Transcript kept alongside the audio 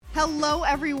Hello,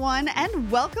 everyone,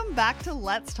 and welcome back to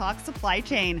Let's Talk Supply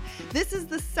Chain. This is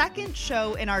the second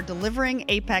show in our Delivering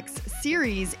Apex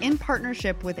series in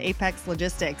partnership with Apex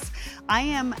Logistics. I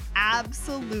am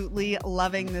absolutely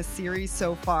loving this series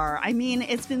so far. I mean,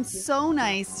 it's been so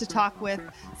nice to talk with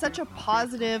such a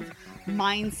positive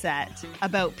mindset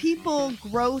about people,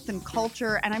 growth, and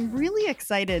culture, and I'm really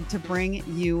excited to bring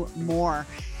you more.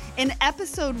 In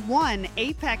episode 1,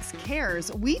 Apex Cares,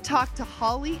 we talked to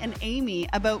Holly and Amy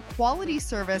about quality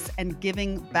service and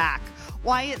giving back,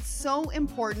 why it's so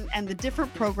important and the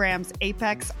different programs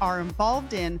Apex are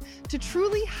involved in to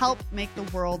truly help make the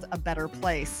world a better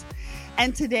place.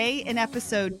 And today in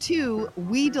episode 2,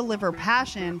 We Deliver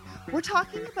Passion, we're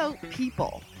talking about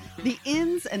people. The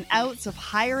ins and outs of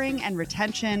hiring and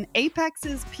retention,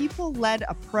 Apex's people-led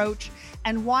approach,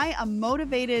 and why a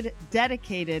motivated,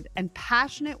 dedicated, and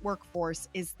passionate workforce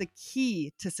is the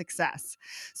key to success.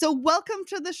 So welcome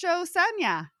to the show,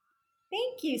 Sanya.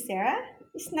 Thank you, Sarah.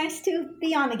 It's nice to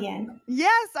be on again.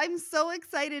 Yes, I'm so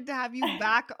excited to have you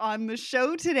back on the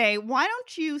show today. Why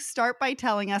don't you start by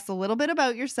telling us a little bit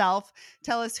about yourself?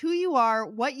 Tell us who you are,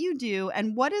 what you do,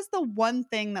 and what is the one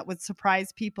thing that would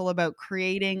surprise people about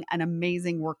creating an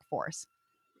amazing workforce?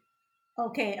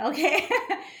 Okay.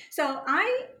 So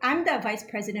I'm the Vice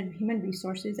President of Human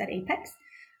Resources at Apex.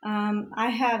 I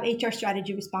have HR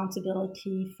strategy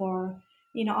responsibility for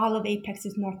all of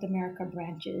Apex's North America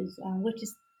branches, which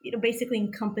is basically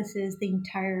encompasses the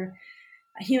entire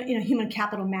human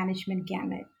capital management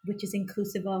gamut, which is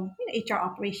inclusive of HR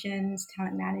operations,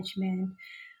 talent management,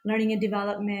 learning and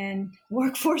development,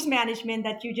 workforce management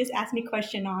that you just asked me a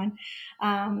question on,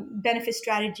 benefit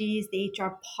strategies, the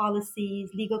HR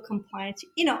policies, legal compliance,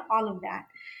 all of that.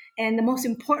 And the most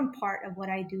important part of what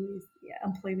I do is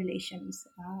employee relations,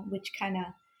 which kind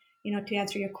of, to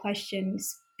answer your question,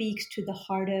 speaks to the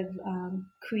heart of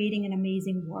creating an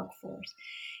amazing workforce.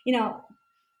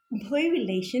 Employee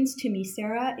relations to me,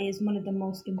 Sarah, is one of the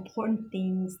most important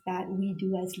things that we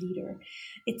do as leader.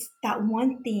 It's that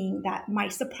one thing that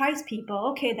might surprise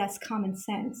people. Okay, that's common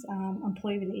sense,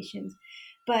 employee relations.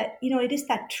 But, it is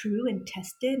that true and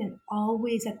tested and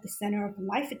always at the center of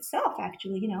life itself,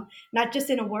 actually, not just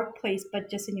in a workplace, but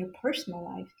just in your personal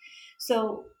life.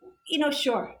 So,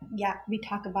 sure, yeah, we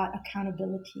talk about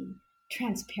accountability,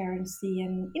 transparency,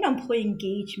 and, employee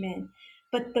engagement.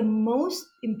 But the most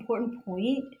important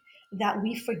point that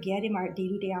we forget in our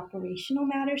day-to-day operational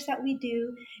matters that we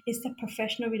do is the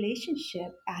professional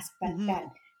relationship aspect that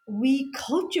we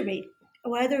cultivate,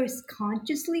 whether it's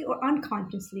consciously or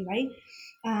unconsciously, right?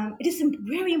 It is a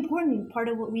very important part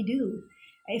of what we do.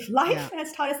 If life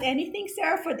has taught us anything,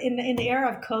 Sarah, in the era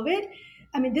of COVID,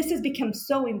 I mean, this has become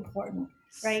so important,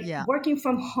 right? Yeah. Working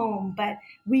from home, but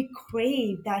we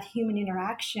crave that human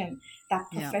interaction, that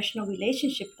professional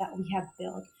relationship that we have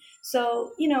built.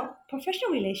 So,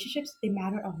 professional relationships, they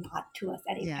matter a lot to us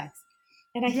at Apex.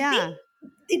 And I think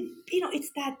it's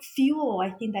that fuel,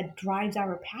 I think, that drives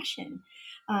our passion.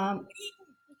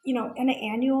 In an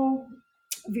annual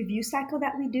review cycle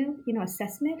that we do,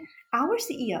 assessment, our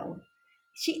CEO,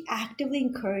 she actively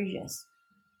encourages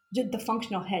the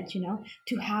functional heads,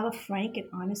 to have a frank and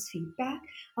honest feedback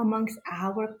amongst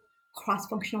our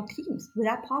cross-functional teams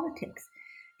without politics.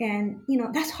 And,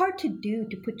 that's hard to do,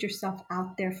 to put yourself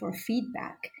out there for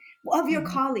feedback of your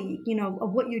colleague,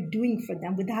 of what you're doing for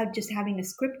them without just having a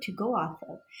script to go off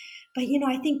of. But,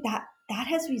 I think that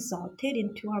has resulted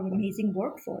into our amazing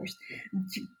workforce,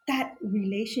 that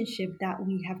relationship that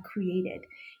we have created,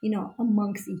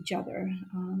 amongst each other.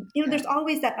 There's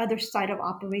always that other side of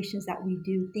operations that we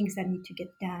do, things that need to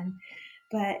get done.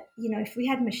 But, if we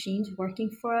had machines working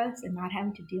for us and not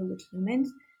having to deal with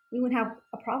humans, we wouldn't have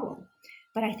a problem.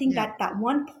 But I think that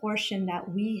one portion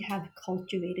that we have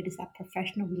cultivated is that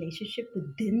professional relationship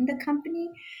within the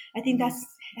company. I think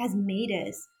has made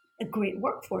us a great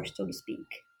workforce, so to speak.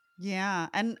 Yeah.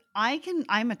 And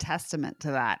I'm a testament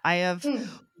to that. I have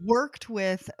worked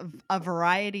with a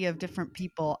variety of different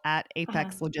people at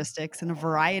Apex Logistics in a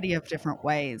variety of different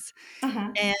ways.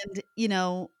 And,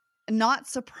 not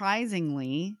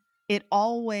surprisingly, it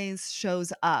always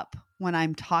shows up when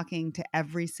I'm talking to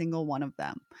every single one of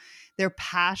them. Their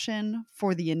passion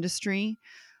for the industry,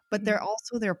 but they're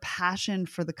also their passion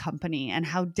for the company and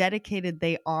how dedicated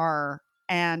they are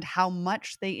and how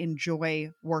much they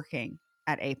enjoy working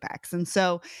at Apex. And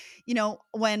so,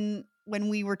 when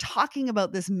we were talking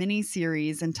about this mini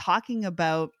series and talking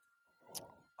about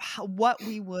what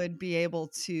we would be able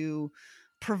to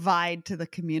provide to the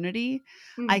community,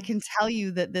 I can tell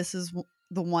you that this is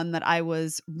the one that I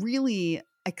was really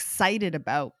excited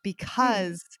about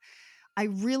because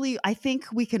I think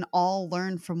we can all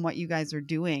learn from what you guys are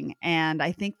doing. And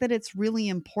I think that it's really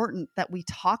important that we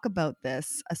talk about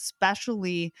this,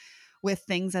 especially with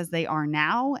things as they are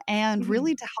now, and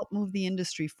really Mhm. to help move the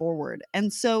industry forward.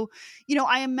 And so,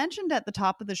 I mentioned at the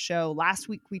top of the show last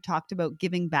week, we talked about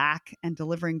giving back and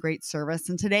delivering great service.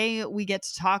 And today we get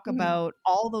to talk Mhm. about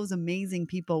all those amazing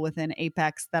people within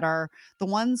Apex that are the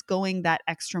ones going that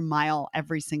extra mile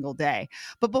every single day.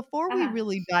 But before we Uh-huh.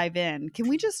 really dive in, can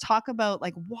we just talk about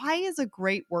like why is a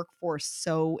great workforce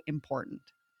so important?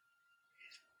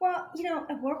 Well,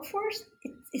 a workforce,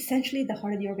 it's essentially the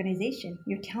heart of the organization,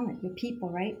 your talent, your people,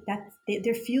 right?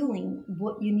 They're fueling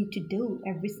what you need to do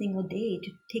every single day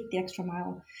to take the extra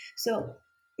mile. So,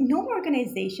 no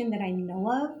organization that I know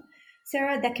of,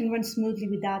 Sarah, that can run smoothly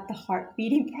without the heart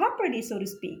beating properly, so to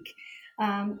speak.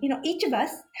 Each of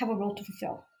us have a role to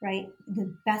fulfill, right?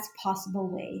 The best possible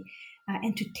way,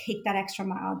 and to take that extra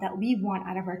mile that we want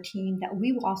out of our team, that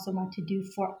we also want to do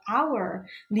for our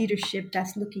leadership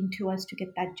that's looking to us to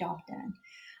get that job done.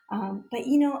 But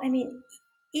I mean,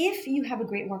 if you have a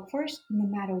great workforce, no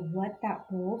matter what that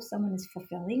role someone is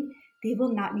fulfilling, they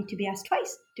will not need to be asked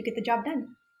twice to get the job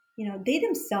done. They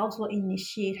themselves will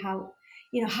initiate how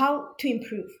to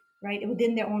improve, right,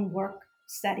 within their own work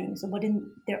settings or within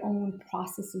their own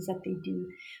processes that they do,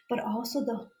 but also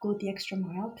they'll go the extra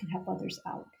mile to help others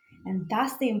out. And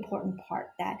that's the important part,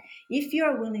 that if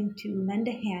you're willing to lend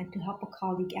a hand to help a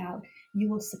colleague out, you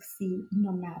will succeed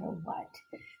no matter what.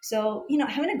 So,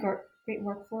 having a great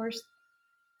workforce,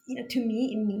 to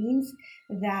me, it means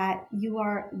that you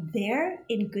are there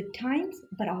in good times,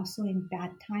 but also in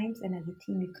bad times. And as a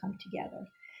team, you come together.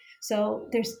 So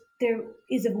there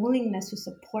is a willingness to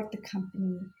support the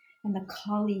company and the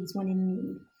colleagues when in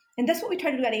need. And that's what we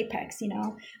try to do at Apex.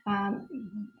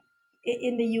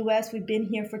 In the US, we've been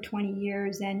here for 20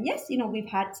 years. And yes, we've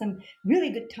had some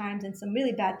really good times and some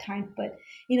really bad times, but,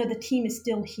 the team is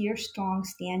still here, strong,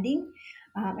 standing.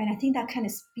 And I think that kind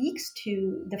of speaks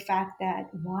to the fact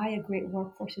that why a great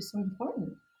workforce is so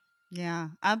important. Yeah,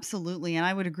 absolutely. And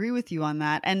I would agree with you on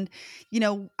that. And,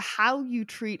 how you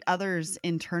treat others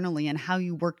internally and how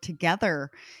you work together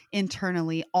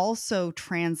internally also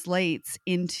translates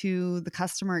into the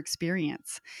customer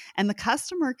experience. And the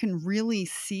customer can really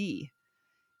see,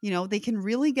 they can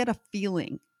really get a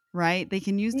feeling, right? They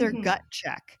can use their Mm-hmm. gut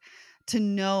check to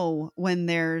know when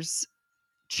there's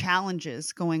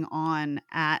challenges going on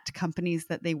at companies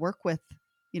that they work with,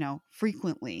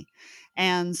 frequently.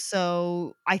 And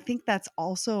so I think that's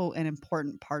also an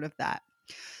important part of that.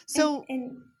 And So,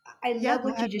 and I yeah, love go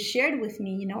what you ahead. just shared with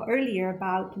me, earlier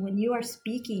about when you are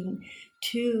speaking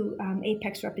to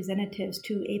Apex representatives,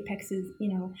 to Apex's,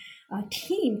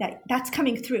 team, that's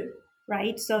coming through,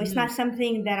 right? So it's Mhm. not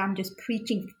something that I'm just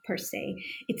preaching per se.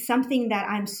 It's something that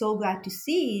I'm so glad to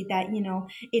see that,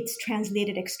 it's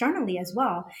translated externally as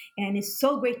well. And it's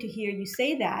so great to hear you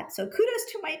say that. So kudos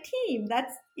to my team.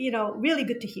 That's, really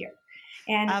good to hear.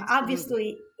 And Absolutely.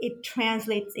 obviously, it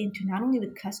translates into not only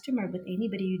with customer, but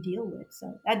anybody you deal with.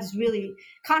 So that's really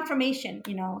confirmation,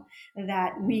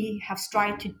 that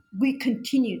we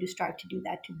continue to strive to do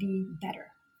that, to be better.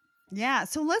 Yeah.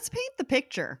 So let's paint the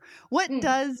picture. What Mm.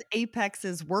 does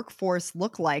Apex's workforce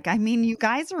look like? I mean, you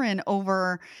guys are in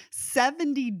over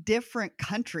 70 different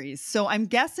countries. So I'm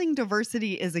guessing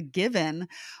diversity is a given,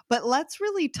 but let's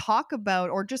really talk about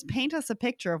or just paint us a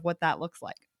picture of what that looks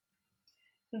like.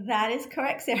 That is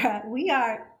correct, Sarah. We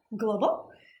are global.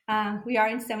 We are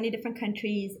in 70 different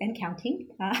countries and counting.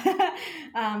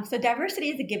 So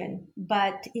diversity is a given.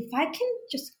 But if I can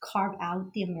just carve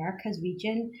out the Americas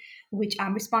region, which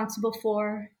I'm responsible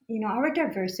for, our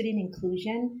diversity and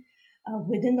inclusion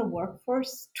within the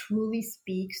workforce truly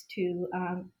speaks to,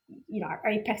 our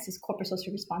Apex's corporate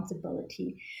social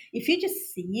responsibility. If you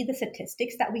just see the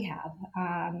statistics that we have,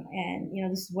 and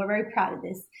we're very proud of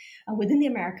this, within the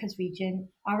Americas region,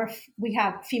 we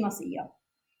have female CEO,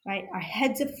 right? Our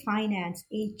heads of finance,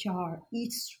 HR,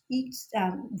 East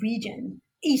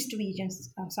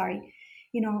regions, I'm sorry,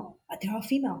 they're all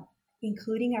female,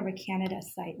 including our Canada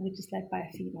site, which is led by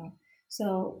a female.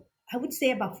 So I would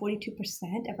say about 42%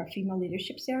 of our female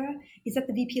leadership, Sarah, is at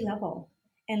the VP level.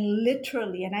 And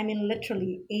literally, and I mean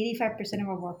literally, 85% of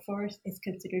our workforce is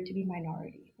considered to be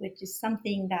minority, which is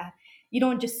something that you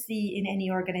don't just see in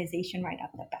any organization right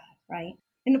off the bat, right?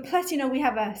 And plus, we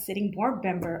have a sitting board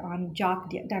member on Job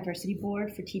Diversity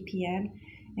Board for TPM.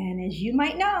 And as you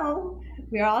might know,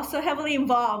 we are also heavily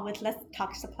involved with Let's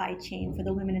Talk Supply Chain for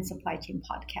the Women in Supply Chain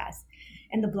podcast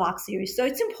and the blog series. So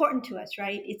it's important to us,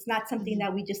 right? It's not something Mhm.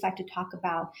 that we just like to talk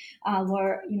about.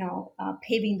 We're,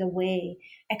 paving the way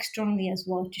externally as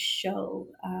well to show,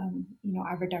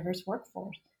 our diverse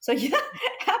workforce. So yeah,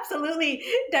 absolutely,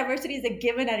 diversity is a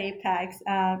given at Apex.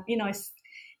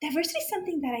 Diversity is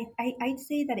something that I'd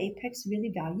say that Apex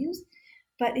really values,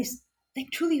 but it's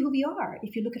like truly who we are.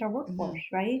 If you look at our Hmm. workforce,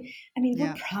 right? I mean, we're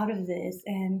Yeah. proud of this,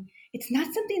 and it's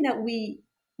not something that we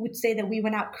would say that we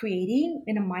went out creating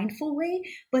in a mindful way,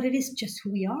 but it is just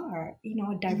who we are.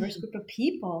 A diverse Mhm. group of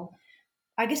people.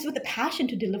 I guess with the passion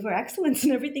to deliver excellence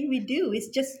in everything we do. It's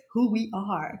just who we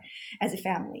are as a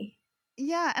family.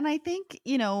 Yeah, and I think,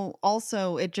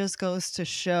 also it just goes to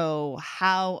show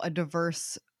how a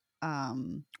diverse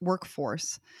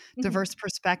workforce, Mhm. diverse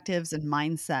perspectives and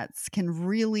mindsets can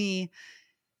really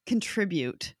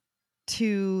contribute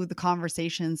to the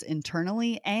conversations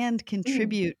internally and Mm.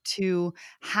 contribute to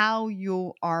how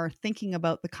you are thinking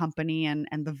about the company and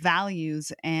the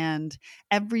values and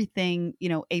everything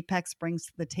Apex brings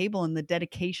to the table and the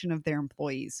dedication of their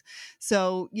employees.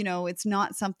 So it's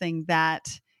not something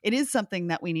that it is something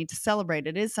that we need to celebrate.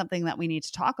 It is something that we need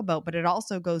to talk about, but it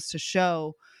also goes to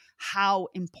show how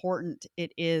important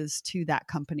it is to that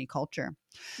company culture.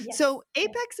 Yes. So, Yes.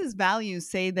 Apex's values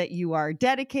say that you are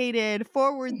dedicated,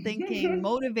 forward thinking,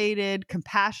 motivated,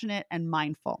 compassionate, and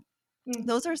mindful. Mm.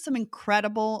 Those are some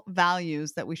incredible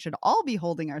values that we should all be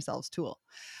holding ourselves to.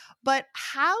 But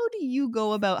how do you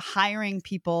go about hiring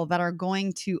people that are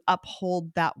going to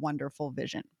uphold that wonderful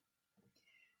vision?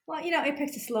 Well,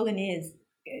 Apex's slogan is,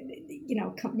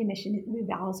 company mission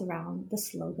revolves around the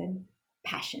slogan,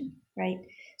 passion, right?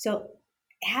 So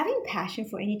having passion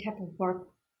for any type of work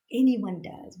anyone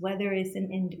does, whether it's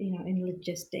in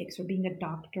logistics or being a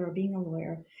doctor or being a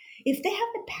lawyer, if they have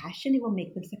the passion, it will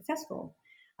make them successful.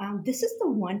 This is the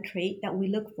one trait that we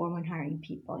look for when hiring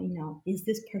people. Is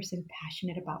this person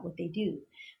passionate about what they do?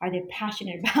 Are they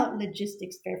passionate about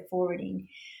logistics, freight forwarding?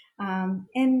 And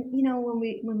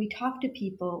when we talk to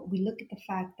people, we look at the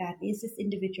fact that is this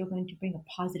individual going to bring a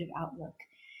positive outlook?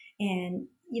 And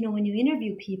when you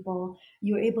interview people,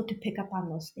 you're able to pick up on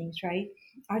those things, right?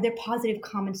 Are there positive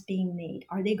comments being made?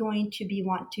 Are they going to be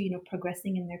want to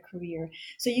progressing in their career?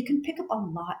 So you can pick up a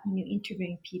lot when you're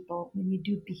interviewing people when you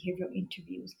do behavioral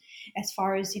interviews, as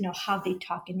far as how they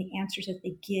talk and the answers that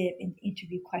they give in the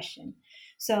interview question.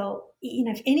 So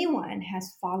if anyone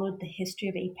has followed the history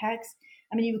of Apex,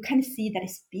 I mean, you kind of see that it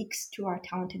speaks to our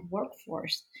talented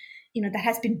workforce, that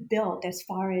has been built as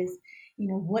far as,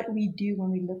 what we do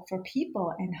when we look for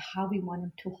people and how we want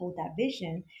them to hold that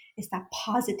vision is that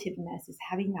positiveness, is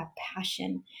having that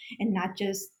passion and not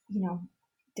just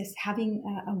having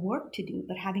a work to do,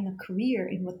 but having a career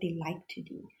in what they like to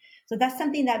do. So that's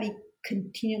something that we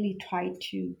continually try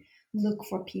to look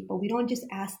for people. We don't just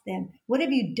ask them, what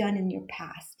have you done in your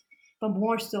past? But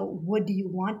more so, what do you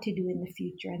want to do in the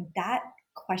future? And that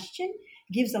question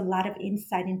gives a lot of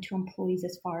insight into employees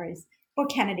as far as, or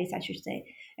candidates, I should say,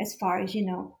 as far as,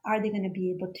 are they going to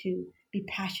be able to be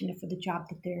passionate for the job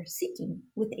that they're seeking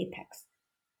with Apex?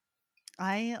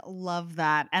 I love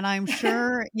that. And I'm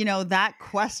sure, that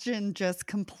question just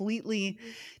completely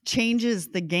changes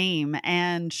the game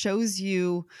and shows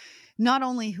you not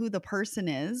only who the person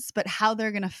is, but how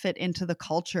they're going to fit into the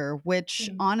culture, which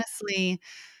Mm. honestly,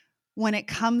 when it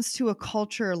comes to a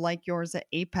culture like yours at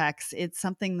Apex, it's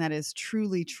something that is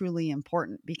truly, truly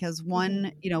important because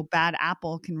one, Mhm. bad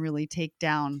apple can really take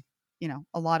down,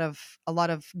 a lot of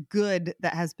good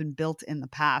that has been built in the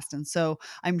past. And so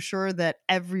I'm sure that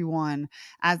everyone,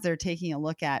 as they're taking a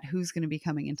look at who's going to be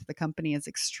coming into the company, is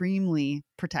extremely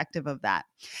protective of that.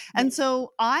 And Yes.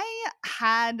 so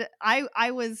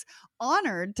I was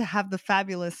honored to have the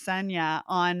fabulous Sanya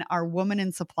on our Woman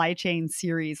in Supply Chain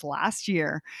series last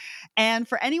year. And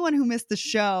for anyone who missed the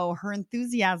show, her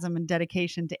enthusiasm and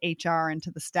dedication to HR and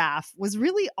to the staff was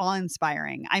really awe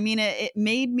inspiring. I mean, it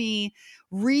made me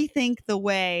rethink the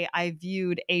way I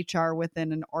viewed HR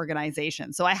within an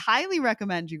organization. So I highly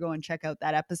recommend you go and check out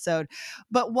that episode.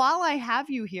 But while I have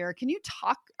you here, can you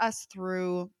talk us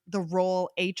through the role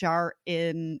HR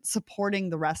in supporting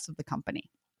the rest of the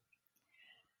company?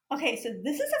 Okay, so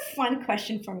this is a fun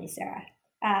question for me, Sarah,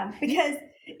 because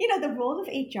the role of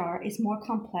HR is more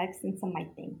complex than some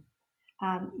might think.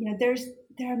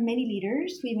 There are many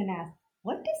leaders who even ask,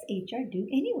 "What does HR do,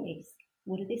 anyways?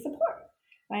 What do they support?"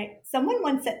 Right? Someone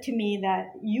once said to me that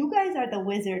you guys are the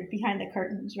wizard behind the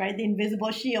curtains, right? The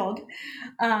invisible shield.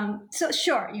 So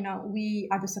sure, we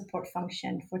are the support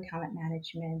function for talent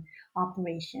management,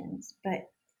 operations,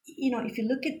 but if you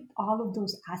look at all of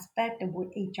those aspects of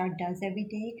what HR does every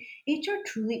day, HR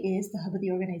truly is the hub of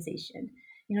the organization.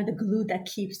 The glue that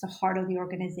keeps the heart of the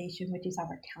organization, which is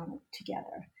our talent,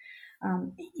 together.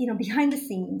 Behind the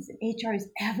scenes, HR is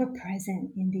ever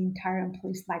present in the entire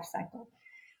employee's life cycle,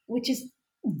 which is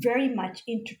very much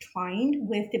intertwined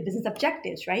with the business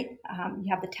objectives, right? You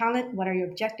have the talent. What are your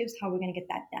objectives? How are we going to get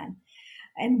that done?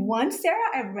 And one, Sarah,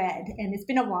 I read, and it's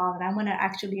been a while, and I want to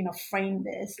actually, frame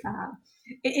this.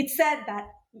 It said that,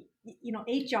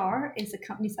 HR is a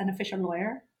company's unofficial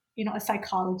lawyer, a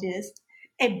psychologist,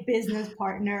 a business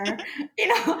partner, a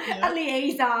Yep.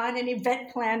 liaison, an event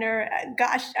planner,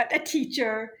 a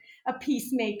teacher, a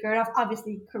peacemaker.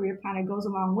 Obviously, career planner goes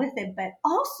along with it, but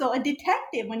also a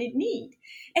detective when it needs.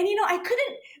 And I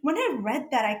couldn't. When I read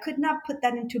that, I could not put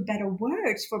that into better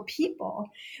words for people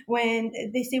when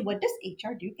they say, "What does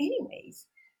HR do, anyways?"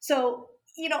 So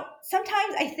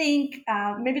sometimes I think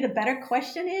maybe the better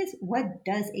question is, what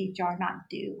does HR not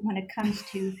do when it comes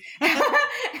to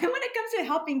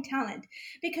helping talent?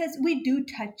 Because we do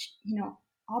touch,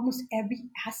 almost every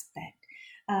aspect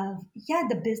of,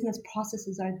 the business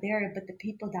processes are there, but the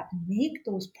people that make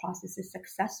those processes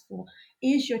successful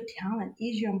is your talent,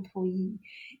 is your employee.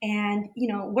 And,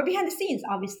 we're behind the scenes,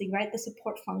 obviously, right? The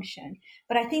support function.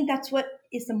 But I think that's what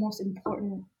is the most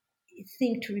important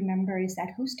thing to remember, is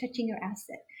that who's touching your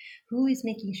asset, who is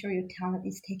making sure your talent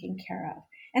is taken care of.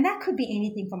 And that could be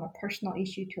anything from a personal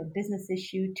issue to a business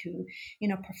issue to,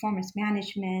 performance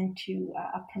management to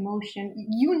a promotion,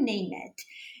 you name it.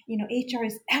 HR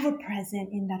is ever present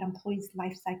in that employee's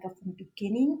life cycle from the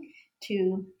beginning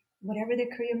to whatever their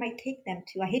career might take them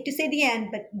to. I hate to say the end,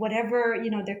 but whatever,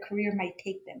 their career might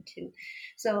take them to.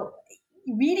 So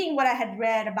reading what I had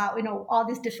read about, all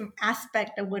these different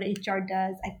aspects of what HR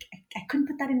does, I couldn't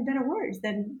put that in better words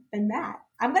than that.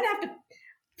 I'm going to have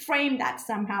to frame that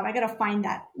somehow. I got to find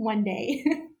that one day.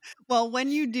 Well, when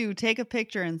you do, take a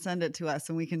picture and send it to us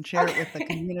and we can share it with the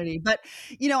community. But,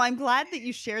 I'm glad that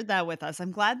you shared that with us.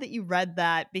 I'm glad that you read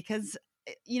that because,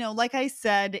 like I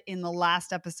said in the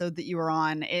last episode that you were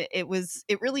on, it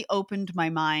really opened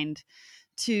my mind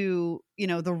to,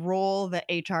 the role that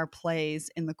HR plays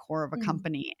in the core of a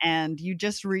company. And you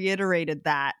just reiterated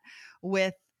that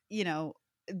with,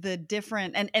 the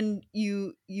different, and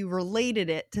you related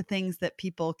it to things that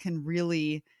people can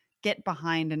really get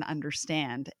behind and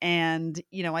understand. And,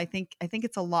 I think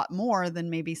it's a lot more than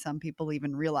maybe some people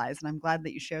even realize. And I'm glad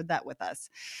that you shared that with us.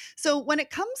 So when it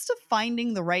comes to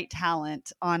finding the right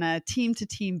talent on a team to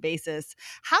team basis,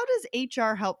 how does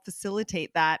HR help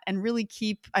facilitate that and really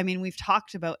keep, we've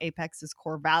talked about Apex's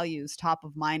core values top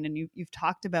of mind, and you've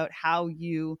talked about how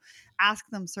you ask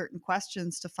them certain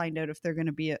questions to find out if they're going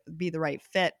to be the right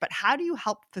fit, but how do you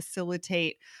help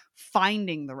facilitate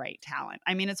finding the right talent?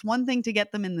 It's one thing to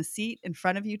get them in the seat in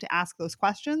front of you to ask those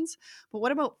questions, but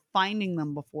what about finding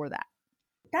them before that?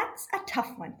 That's a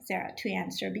tough one, Sarah, to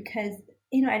answer because,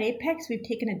 at Apex, we've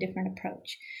taken a different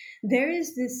approach. There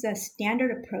is this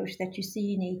standard approach that you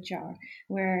see in HR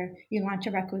where you launch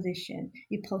a requisition,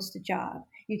 you post a job,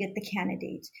 you get the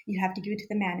candidates, you have to give it to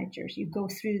the managers, you go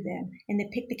through them, and they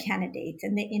pick the candidates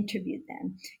and they interview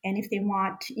them. And if they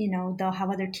want, they'll have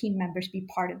other team members be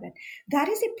part of it. That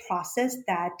is a process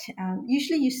that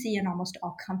usually you see in almost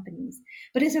all companies,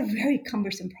 but it's a very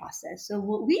cumbersome process. So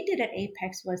what we did at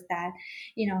Apex was that,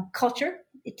 culture,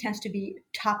 it tends to be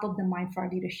top of the mind for our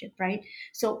leadership, right?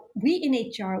 So we in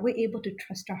HR, we're able to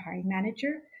trust our hiring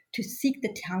manager to seek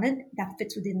the talent that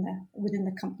fits within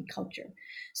the company culture.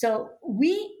 So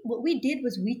what we did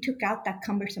was we took out that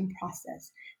cumbersome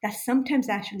process that sometimes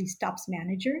actually stops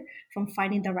manager from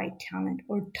finding the right talent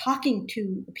or talking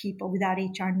to people without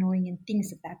HR knowing and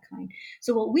things of that kind.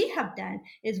 So what we have done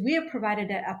is we have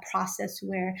provided a process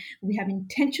where we have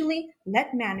intentionally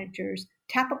let managers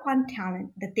tap upon talent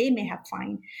that they may have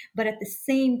find, but at the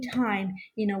same time,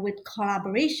 with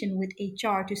collaboration with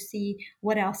HR to see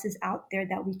what else is out there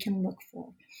that we can look for.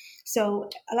 So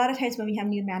a lot of times when we have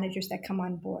new managers that come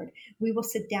on board, we will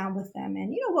sit down with them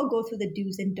and, we'll go through the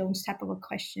do's and don'ts type of a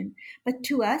question. But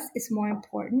to us, it's more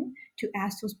important to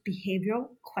ask those behavioral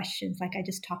questions like I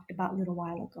just talked about a little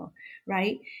while ago,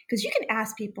 right? Because you can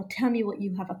ask people, tell me what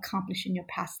you have accomplished in your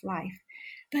past life.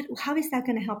 But how is that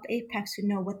going to help Apex to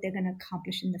know what they're going to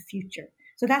accomplish in the future?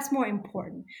 So that's more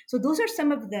important. So those are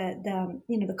some of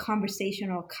the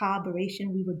conversation or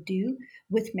collaboration we would do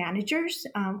with managers.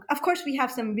 Of course, we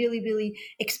have some really, really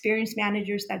experienced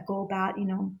managers that go about,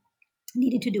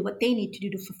 needing to do what they need to do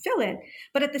to fulfill it.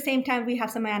 But at the same time, we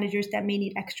have some managers that may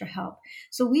need extra help.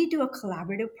 So we do a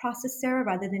collaborative process, Sarah,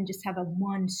 rather than just have a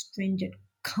one stringent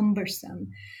cumbersome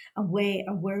a way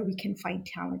of where we can find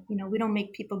talent. We don't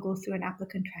make people go through an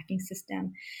applicant tracking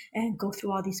system and go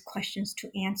through all these questions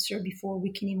to answer before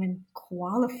we can even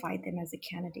qualify them as a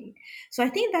candidate. So I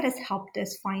think that has helped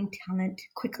us find talent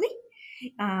quickly,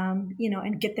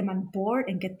 and get them on board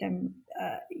and get them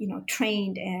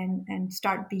trained and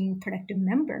start being productive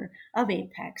member of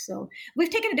Apex. So we've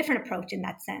taken a different approach in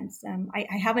that sense.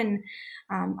 I haven't.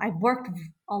 I've worked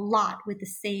a lot with the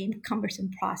same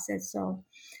cumbersome process. So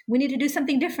we need to do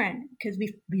something different because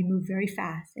we move very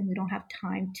fast and we don't have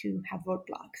time to have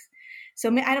roadblocks.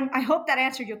 So I hope that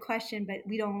answered your question, but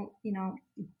we don't,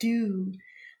 do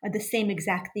the same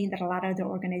exact thing that a lot of other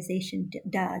organization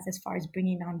does as far as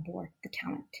bringing on board the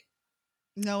talent.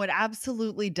 No, it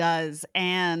absolutely does.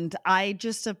 And I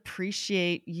just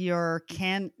appreciate you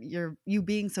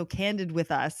being so candid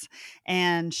with us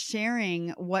and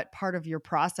sharing what part of your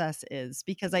process is,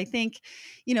 because I think,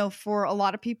 for a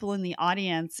lot of people in the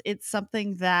audience, it's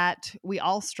something that we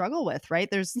all struggle with, right?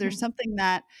 There's Mhm. something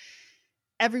that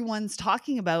everyone's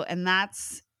talking about, and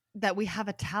that's that we have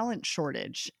a talent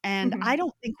shortage. And I Mhm.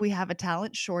 don't think we have a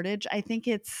talent shortage. I think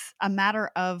it's a matter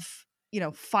of,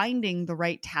 finding the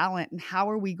right talent and how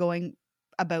are we going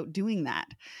about doing that.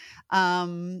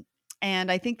 Um, and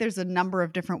I think there's a number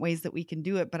of different ways that we can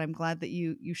do it, but I'm glad that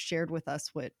you shared with us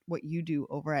what you do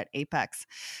over at Apex.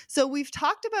 So we've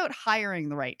talked about hiring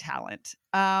the right talent,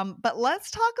 but let's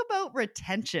talk about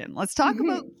retention. Let's talk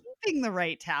about Mhm. keeping the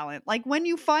right talent. Like when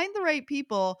you find the right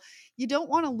people, you don't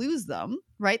want to lose them,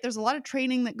 right? There's a lot of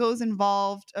training that goes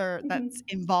involved or that's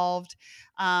Mhm. involved.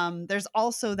 There's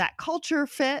also that culture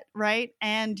fit, right?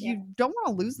 And Yeah. you don't want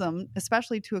to lose them,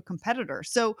 especially to a competitor.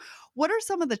 So what are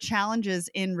some of the challenges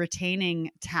in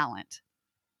retaining talent?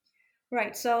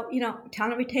 Right. So,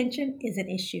 talent retention is an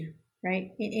issue,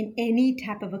 right? In any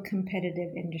type of a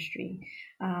competitive industry,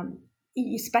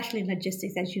 especially in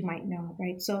logistics, as you might know,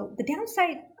 right? So, the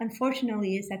downside,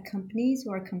 unfortunately, is that companies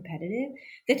who are competitive,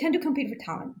 they tend to compete for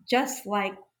talent, just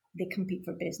like they compete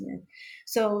for business.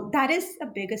 So, that is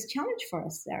the biggest challenge for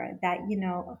us, Sarah, that,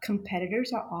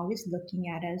 competitors are always looking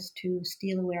at us to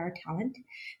steal away our talent.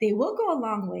 They will go a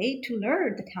long way to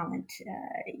lure the talent,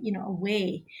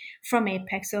 away from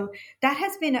Apex. So, that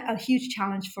has been a huge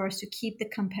challenge for us to keep the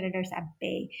competitors at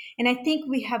bay. And I think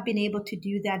we have been able to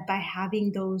do that by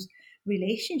having those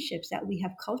relationships that we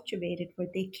have cultivated where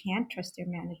they can trust their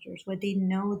managers, where they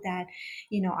know that,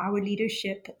 our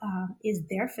leadership is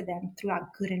there for them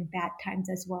throughout good and bad times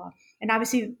as well. And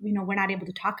obviously, we're not able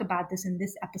to talk about this in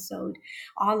this episode,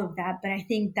 all of that, but I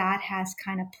think that has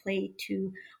kind of played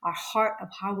to our heart of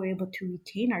how we're able to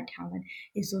retain our talent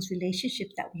is those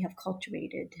relationships that we have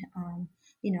cultivated.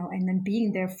 And then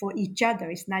being there for each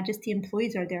other. It's not just the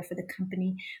employees are there for the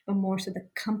company, but more so the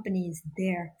company is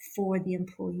there for the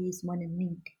employees when in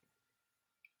need.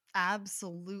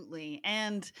 Absolutely.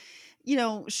 And,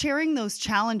 sharing those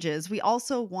challenges, we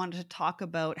also want to talk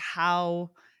about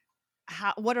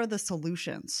what are the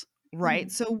solutions, right?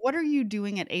 Mhm. So what are you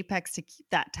doing at Apex to keep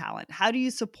that talent? How do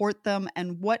you support them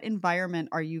and what environment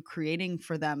are you creating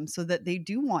for them so that they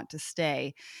do want to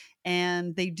stay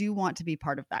and they do want to be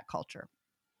part of that culture?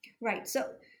 Right. So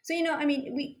I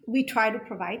mean, we try to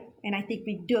provide, and I think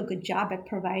we do a good job at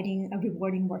providing a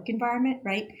rewarding work environment,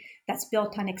 right? That's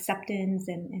built on acceptance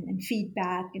and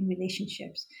feedback and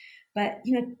relationships. But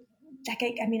like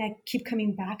I keep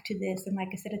coming back to this, and like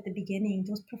I said at the beginning,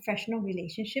 those professional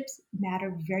relationships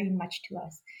matter very much to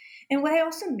us. And what I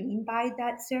also mean by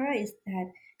that, Sarah, is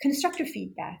that constructive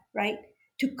feedback, right?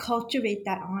 To cultivate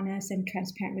that honest and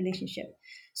transparent relationship.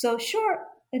 So sure,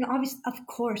 and obviously, of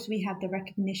course, we have the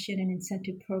recognition and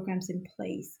incentive programs in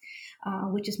place,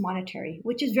 which is monetary,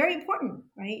 which is very important,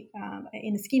 right,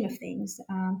 in the scheme of things.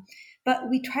 But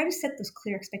we try to set those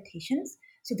clear expectations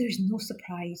so there's no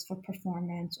surprise for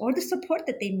performance or the support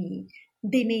that they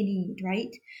may need,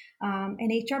 right?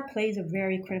 And HR plays a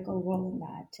very critical role in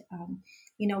that.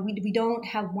 We don't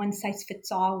have one size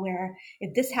fits all where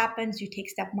if this happens, you take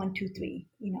step one, two, three.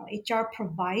 HR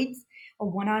provides a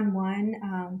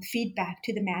one-on-one feedback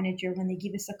to the manager when they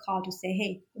give us a call to say,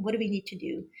 hey, what do we need to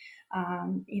do,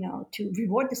 to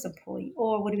reward this employee,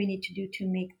 or what do we need to do to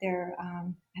make their,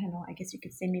 I don't know, I guess you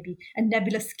could say maybe a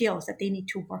nebulous skills that they need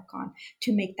to work on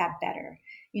to make that better,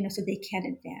 so they can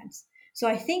advance. So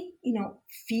I think,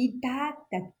 feedback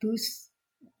that boosts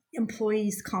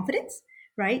employees' confidence,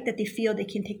 right, that they feel they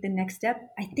can take the next step,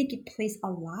 I think it plays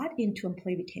a lot into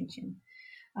employee retention.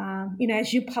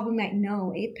 As you probably might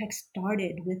know, Apex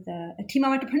started with a team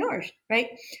of entrepreneurs, right?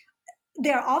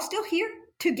 They're all still here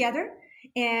together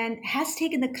and has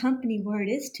taken the company where it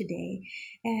is today.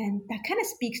 And that kind of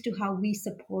speaks to how we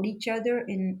support each other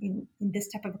in this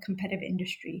type of a competitive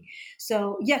industry.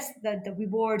 So yes, the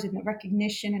rewards and the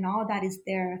recognition and all that is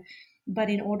there. But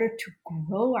in order to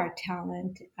grow our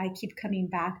talent, I keep coming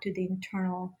back to the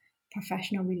internal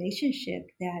professional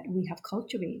relationship that we have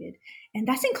cultivated. And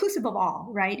that's inclusive of all,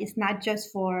 right? It's not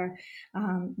just for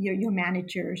your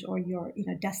managers or your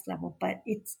desk level, but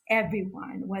it's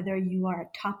everyone, whether you are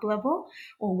at top level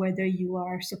or whether you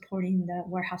are supporting the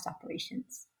warehouse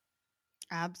operations.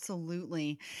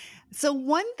 Absolutely. So,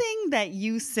 one thing that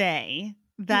you say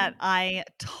that Mm. I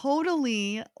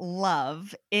totally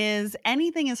love is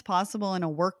anything is possible in a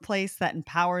workplace that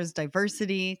empowers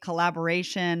diversity,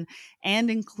 collaboration, and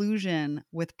inclusion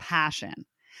with passion.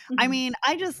 I Mhm. mean,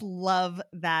 I just love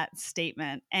that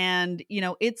statement. And,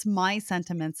 it's my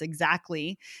sentiments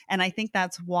exactly. And I think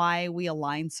that's why we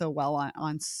align so well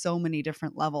on so many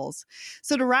different levels.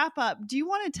 So, to wrap up, do you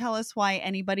want to tell us why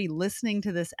anybody listening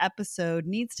to this episode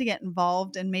needs to get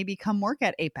involved and maybe come work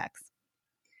at Apex?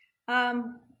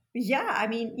 Um, yeah, I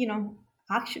mean,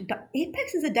 actually, the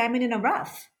Apex is a diamond in a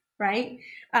rough, right?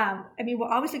 I mean, we're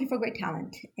always looking for great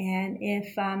talent, and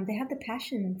if they have the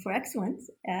passion for excellence,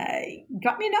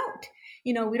 drop me a note.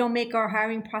 We don't make our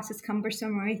hiring process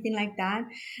cumbersome or anything like that.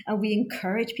 We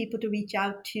encourage people to reach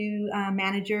out to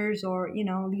managers or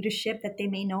leadership that they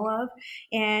may know of,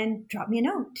 and drop me a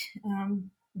note.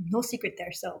 No secret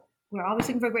there. So we're always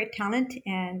looking for great talent,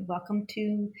 and welcome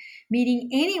to meeting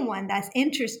anyone that's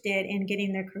interested in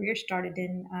getting their career started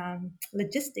in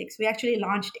logistics. We actually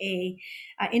launched a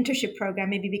internship program.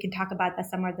 Maybe we can talk about that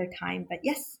some other time. But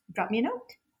yes, drop me a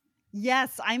note.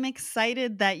 Yes, I'm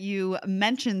excited that you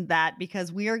mentioned that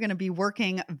because we are going to be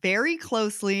working very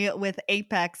closely with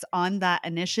Apex on that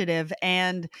initiative.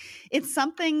 And it's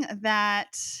something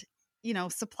that,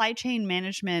 supply chain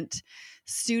management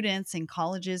students in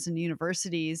colleges and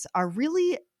universities are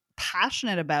really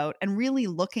passionate about and really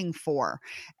looking for.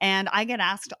 And I get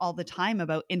asked all the time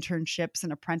about internships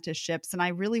and apprenticeships. And I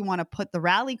really want to put the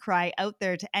rally cry out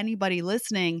there to anybody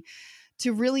listening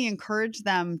to really encourage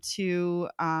them to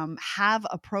have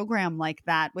a program like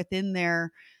that within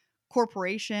their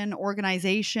corporation,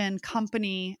 organization,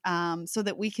 company, so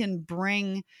that we can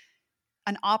bring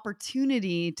an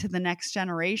opportunity to the next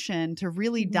generation to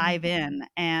really dive Mhm. in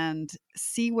and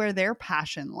see where their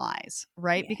passion lies,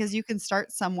 right? Yeah. Because you can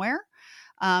start somewhere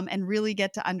and really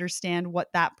get to understand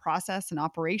what that process and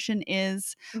operation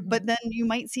is. But Mhm. then you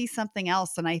might see something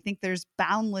else. And I think there's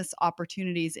boundless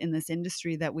opportunities in this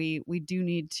industry that we do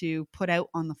need to put out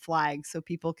on the flag so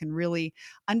people can really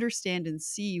understand and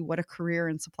see what a career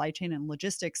in supply chain and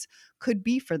logistics could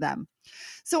be for them.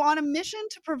 So, on a mission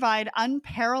to provide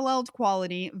unparalleled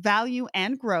quality, value,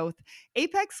 and growth,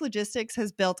 Apex Logistics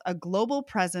has built a global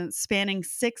presence spanning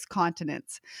 6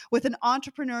 continents. With an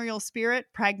entrepreneurial spirit,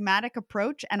 pragmatic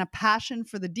approach, and a passion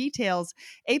for the details,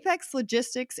 Apex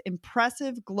Logistics'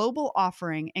 impressive global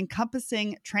offering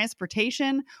encompassing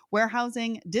transportation,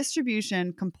 warehousing,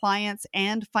 distribution, compliance,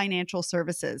 and financial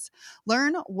services.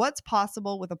 Learn what's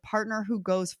possible with a partner who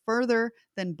goes further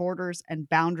than borders and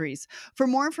boundaries. For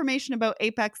more information about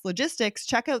Apex Logistics,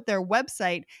 check out their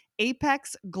website,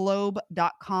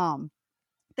 apexglobe.com.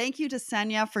 Thank you to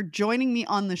Sanya for joining me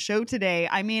on the show today.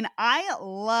 I mean, I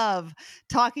love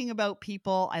talking about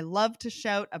people. I love to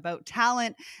shout about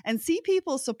talent and see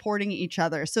people supporting each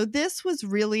other. So, this was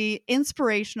really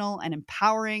inspirational and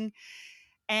empowering.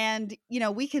 And,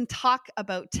 we can talk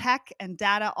about tech and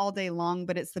data all day long,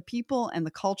 but it's the people and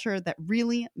the culture that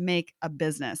really make a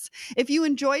business. If you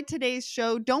enjoyed today's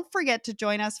show, don't forget to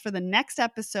join us for the next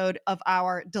episode of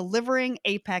our Delivering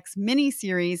Apex mini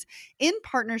series in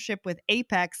partnership with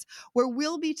Apex, where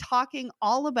we'll be talking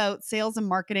all about sales and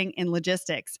marketing in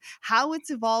logistics, how it's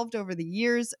evolved over the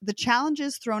years, the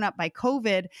challenges thrown up by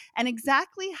COVID, and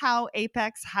exactly how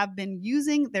Apex have been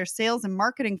using their sales and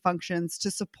marketing functions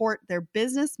to support their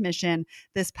business mission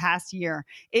this past year.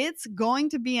 It's going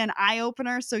to be an eye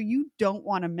opener, so you don't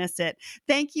want to miss it.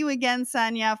 Thank you again,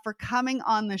 Sanya, for coming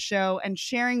on the show and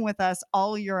sharing with us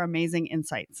all your amazing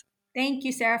insights. Thank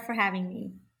you, Sarah, for having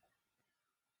me.